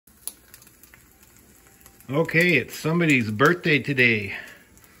Okay, it's somebody's birthday today.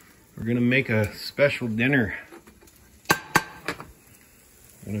 We're gonna make a special dinner. I'm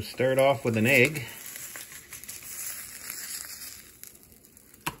gonna start off with an egg.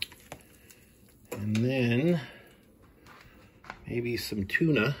 And then maybe some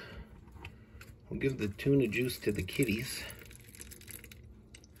tuna. We'll give the tuna juice to the kitties.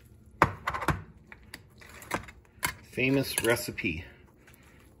 Famous recipe.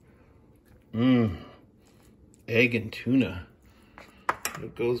 Egg and tuna.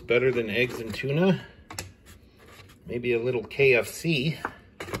 What goes better than eggs and tuna? Maybe a little KFC.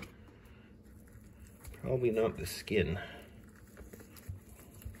 Probably not the skin.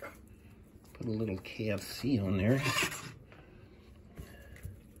 Put a little KFC on there.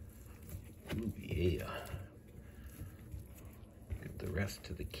 Ooh, yeah. Give the rest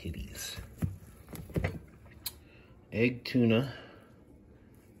to the kitties. Egg tuna,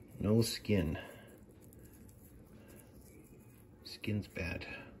 no skin. Skin's bad.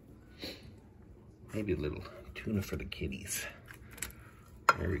 Maybe a little tuna for the kitties.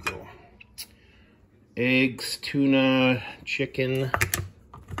 There we go. Eggs, tuna, chicken.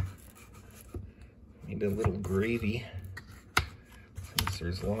 Maybe a little gravy, since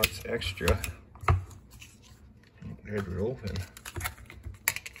there's lots extra. Get her open.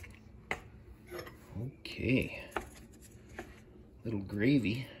 Okay. Little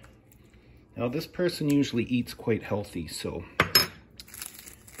gravy. Now this person usually eats quite healthy, so.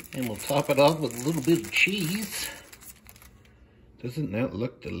 And we'll top it off with a little bit of cheese. Doesn't that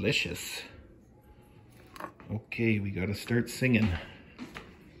look delicious? Okay, we gotta start singing.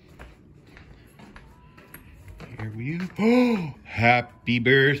 Here we go. Oh, happy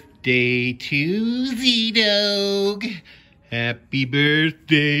birthday to Z-Dog. Happy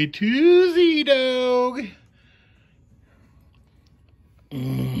birthday to Z-Dog.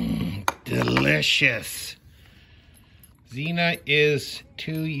 Delicious. Xena is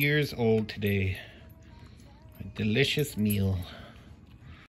 2 years old today. A delicious meal.